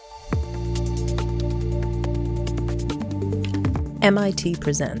MIT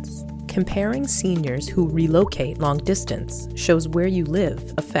presents Comparing Seniors Who Relocate Long Distance Shows Where You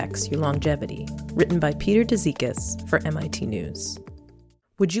Live Affects Your Longevity, written by Peter Dezikis for MIT News.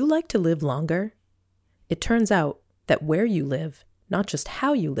 Would you like to live longer? It turns out that where you live, not just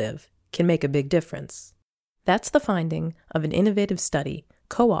how you live, can make a big difference. That's the finding of an innovative study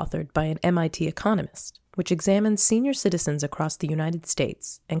co-authored by an MIT economist, which examines senior citizens across the United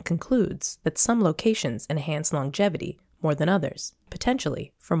States and concludes that some locations enhance longevity more than others,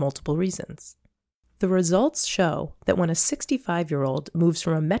 potentially for multiple reasons. The results show that when a 65-year-old moves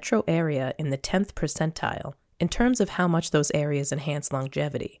from a metro area in the 10th percentile, in terms of how much those areas enhance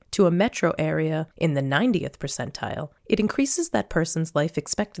longevity, to a metro area in the 90th percentile, it increases that person's life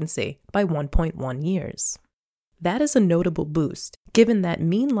expectancy by 1.1 years. That is a notable boost, given that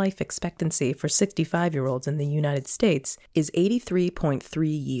mean life expectancy for 65-year-olds in the United States is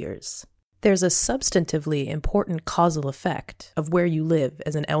 83.3 years. There's a substantively important causal effect of where you live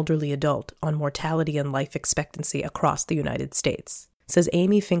as an elderly adult on mortality and life expectancy across the United States, says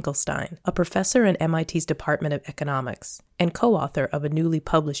Amy Finkelstein, a professor in MIT's Department of Economics and co-author of a newly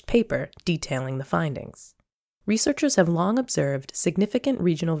published paper detailing the findings. Researchers have long observed significant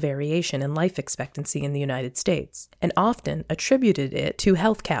regional variation in life expectancy in the United States, and often attributed it to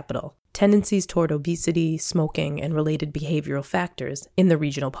health capital, tendencies toward obesity, smoking, and related behavioral factors in the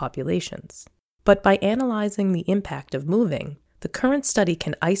regional populations. But by analyzing the impact of moving, the current study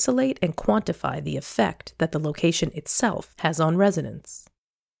can isolate and quantify the effect that the location itself has on residents.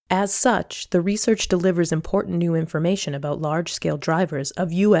 As such, the research delivers important new information about large-scale drivers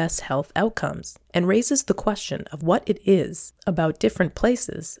of U.S. health outcomes and raises the question of what it is about different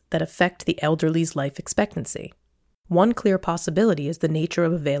places that affect the elderly's life expectancy. One clear possibility is the nature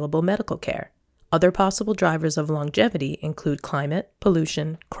of available medical care. Other possible drivers of longevity include climate,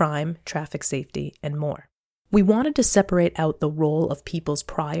 pollution, crime, traffic safety, and more. We wanted to separate out the role of people's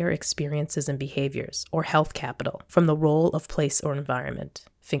prior experiences and behaviors, or health capital, from the role of place or environment,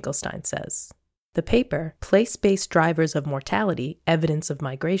 Finkelstein says. The paper, Place-Based Drivers of Mortality, Evidence of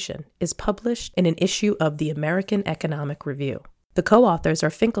Migration, is published in an issue of the American Economic Review. The co-authors are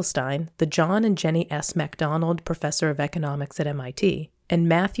Finkelstein, the John and Jenny S. MacDonald Professor of Economics at MIT, and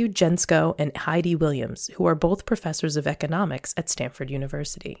Matthew Jensko and Heidi Williams, who are both professors of economics at Stanford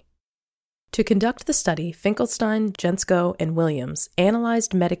University. To conduct the study, Finkelstein, Jensko, and Williams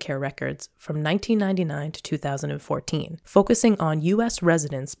analyzed Medicare records from 1999 to 2014, focusing on U.S.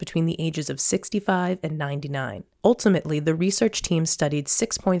 residents between the ages of 65 and 99. Ultimately, the research team studied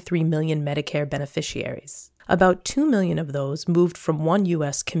 6.3 million Medicare beneficiaries. About 2 million of those moved from one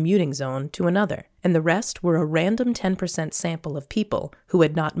U.S. commuting zone to another, and the rest were a random 10% sample of people who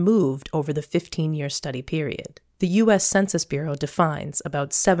had not moved over the 15-year study period. The U.S. Census Bureau defines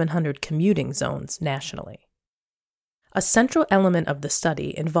about 700 commuting zones nationally. A central element of the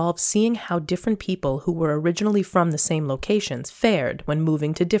study involved seeing how different people who were originally from the same locations fared when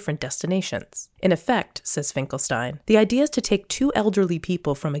moving to different destinations. In effect, says Finkelstein, the idea is to take two elderly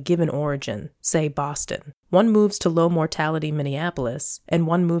people from a given origin, say Boston. One moves to low-mortality Minneapolis, and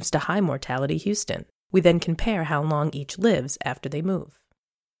one moves to high-mortality Houston. We then compare how long each lives after they move.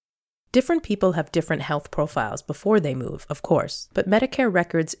 Different people have different health profiles before they move, of course, but Medicare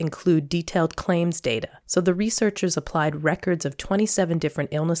records include detailed claims data, so the researchers applied records of 27 different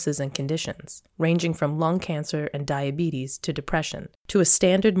illnesses and conditions, ranging from lung cancer and diabetes to depression, to a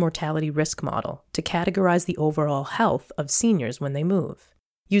standard mortality risk model to categorize the overall health of seniors when they move.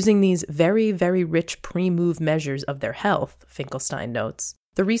 Using these very, very rich pre-move measures of their health, Finkelstein notes,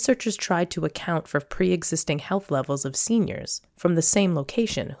 the researchers tried to account for pre-existing health levels of seniors from the same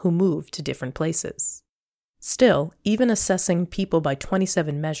location who moved to different places. Still, even assessing people by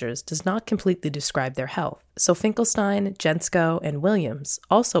 27 measures does not completely describe their health, so Finkelstein, Jensko, and Williams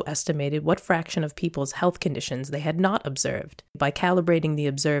also estimated what fraction of people's health conditions they had not observed by calibrating the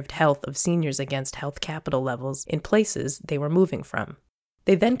observed health of seniors against health capital levels in places they were moving from.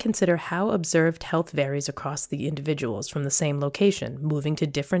 They then consider how observed health varies across the individuals from the same location, moving to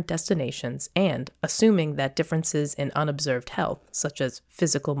different destinations, and, assuming that differences in unobserved health, such as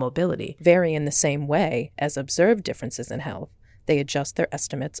physical mobility, vary in the same way as observed differences in health, they adjust their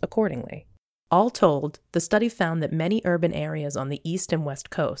estimates accordingly. All told, the study found that many urban areas on the east and west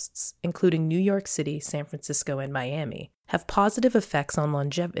coasts, including New York City, San Francisco, and Miami, have positive effects on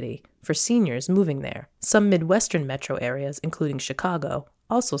longevity for seniors moving there. Some Midwestern metro areas, including Chicago,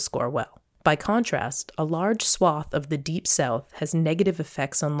 also score well. By contrast, a large swath of the Deep South has negative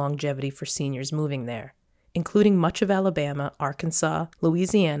effects on longevity for seniors moving there, including much of Alabama, Arkansas,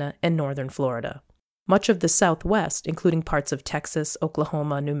 Louisiana, and northern Florida. Much of the Southwest, including parts of Texas,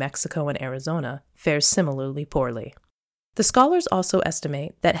 Oklahoma, New Mexico, and Arizona, fares similarly poorly. The scholars also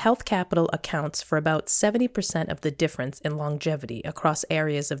estimate that health capital accounts for about 70% of the difference in longevity across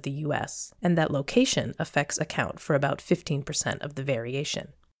areas of the U.S., and that location effects account for about 15% of the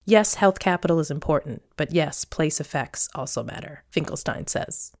variation. Yes, health capital is important, but yes, place effects also matter, Finkelstein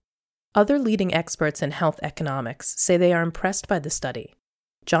says. Other leading experts in health economics say they are impressed by the study.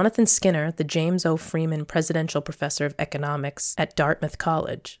 Jonathan Skinner, the James O. Freeman Presidential Professor of Economics at Dartmouth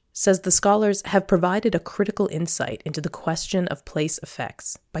College, says the scholars have provided a critical insight into the question of place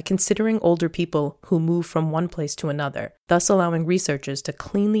effects by considering older people who move from one place to another, thus allowing researchers to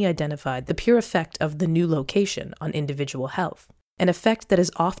cleanly identify the pure effect of the new location on individual health, an effect that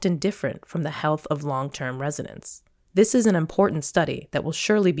is often different from the health of long-term residents. This is an important study that will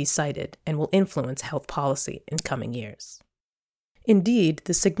surely be cited and will influence health policy in coming years. Indeed,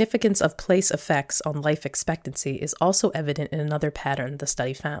 the significance of place effects on life expectancy is also evident in another pattern the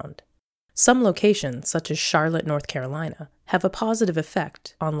study found. Some locations, such as Charlotte, North Carolina, have a positive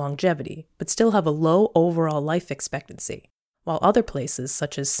effect on longevity, but still have a low overall life expectancy, while other places,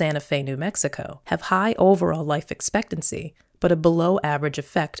 such as Santa Fe, New Mexico, have high overall life expectancy, but a below-average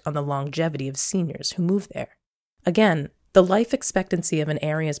effect on the longevity of seniors who move there. Again, the life expectancy of an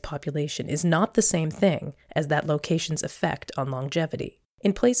area's population is not the same thing as that location's effect on longevity.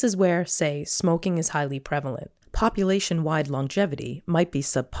 In places where, say, smoking is highly prevalent, population-wide longevity might be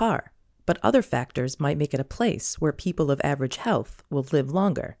subpar, but other factors might make it a place where people of average health will live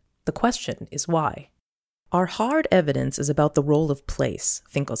longer. The question is why. Our hard evidence is about the role of place,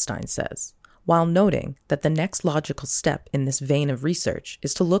 Finkelstein says, while noting that the next logical step in this vein of research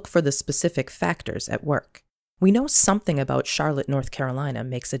is to look for the specific factors at work. We know something about Charlotte, North Carolina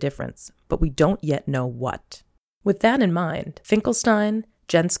makes a difference, but we don't yet know what. With that in mind, Finkelstein,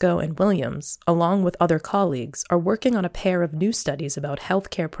 Jensko, and Williams, along with other colleagues, are working on a pair of new studies about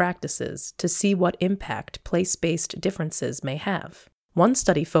healthcare practices to see what impact place-based differences may have. One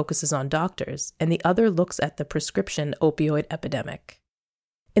study focuses on doctors, and the other looks at the prescription opioid epidemic.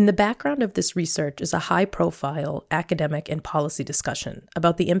 In the background of this research is a high-profile academic and policy discussion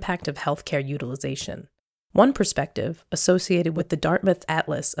about the impact of healthcare utilization. One perspective, associated with the Dartmouth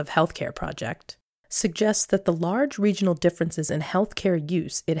Atlas of Healthcare Project, suggests that the large regional differences in healthcare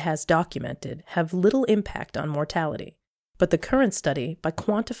use it has documented have little impact on mortality. But the current study, by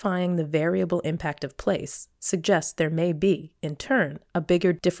quantifying the variable impact of place, suggests there may be, in turn, a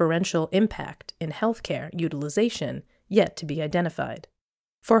bigger differential impact in healthcare utilization yet to be identified.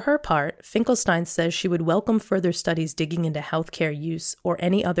 For her part, Finkelstein says she would welcome further studies digging into healthcare use or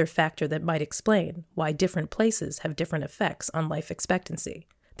any other factor that might explain why different places have different effects on life expectancy.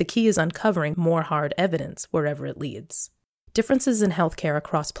 The key is uncovering more hard evidence wherever it leads. Differences in healthcare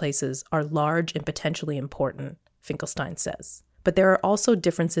across places are large and potentially important, Finkelstein says, but there are also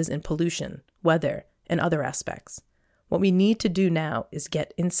differences in pollution, weather, and other aspects. What we need to do now is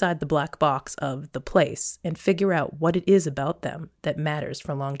get inside the black box of the place and figure out what it is about them that matters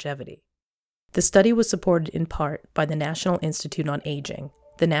for longevity. The study was supported in part by the National Institute on Aging,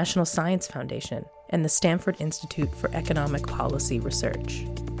 the National Science Foundation, and the Stanford Institute for Economic Policy Research.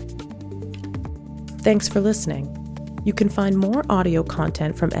 Thanks for listening. You can find more audio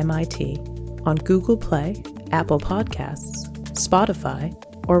content from MIT on Google Play, Apple Podcasts, Spotify,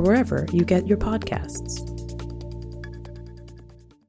 or wherever you get your podcasts.